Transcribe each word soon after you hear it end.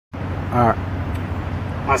Alright.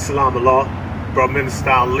 Assalamu Allah, Brother Minister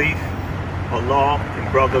Alif, Allah,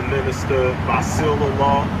 and Brother Minister BASIL,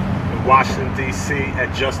 Allah, in Washington, D.C.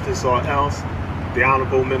 at Justice or Else. The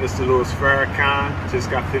Honorable Minister Louis Farrakhan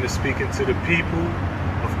just got finished speaking to the people.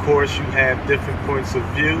 Of course, you have different points of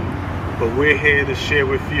view, but we're here to share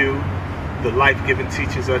with you the life-giving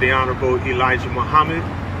teachings of the Honorable Elijah Muhammad.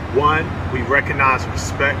 One, we recognize and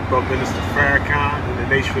respect Brother Minister Farrakhan and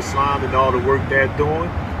the Nation of Islam and all the work they're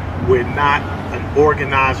doing. We're not an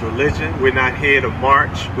organized religion. We're not here to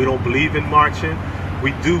march. We don't believe in marching.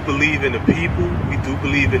 We do believe in the people. We do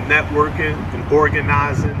believe in networking and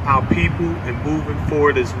organizing our people and moving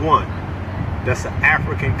forward as one. That's an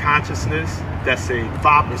African consciousness. That's a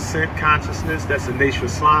 5% consciousness. That's a Nation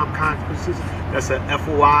of Islam consciousness. That's a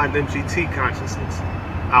FOI and MGT consciousness.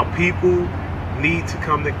 Our people need to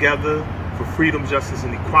come together for freedom, justice,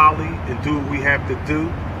 and equality and do what we have to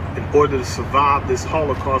do in order to survive this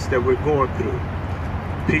Holocaust that we're going through.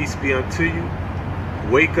 Peace be unto you.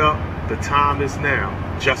 Wake up. The time is now.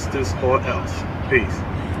 Justice or else. Peace.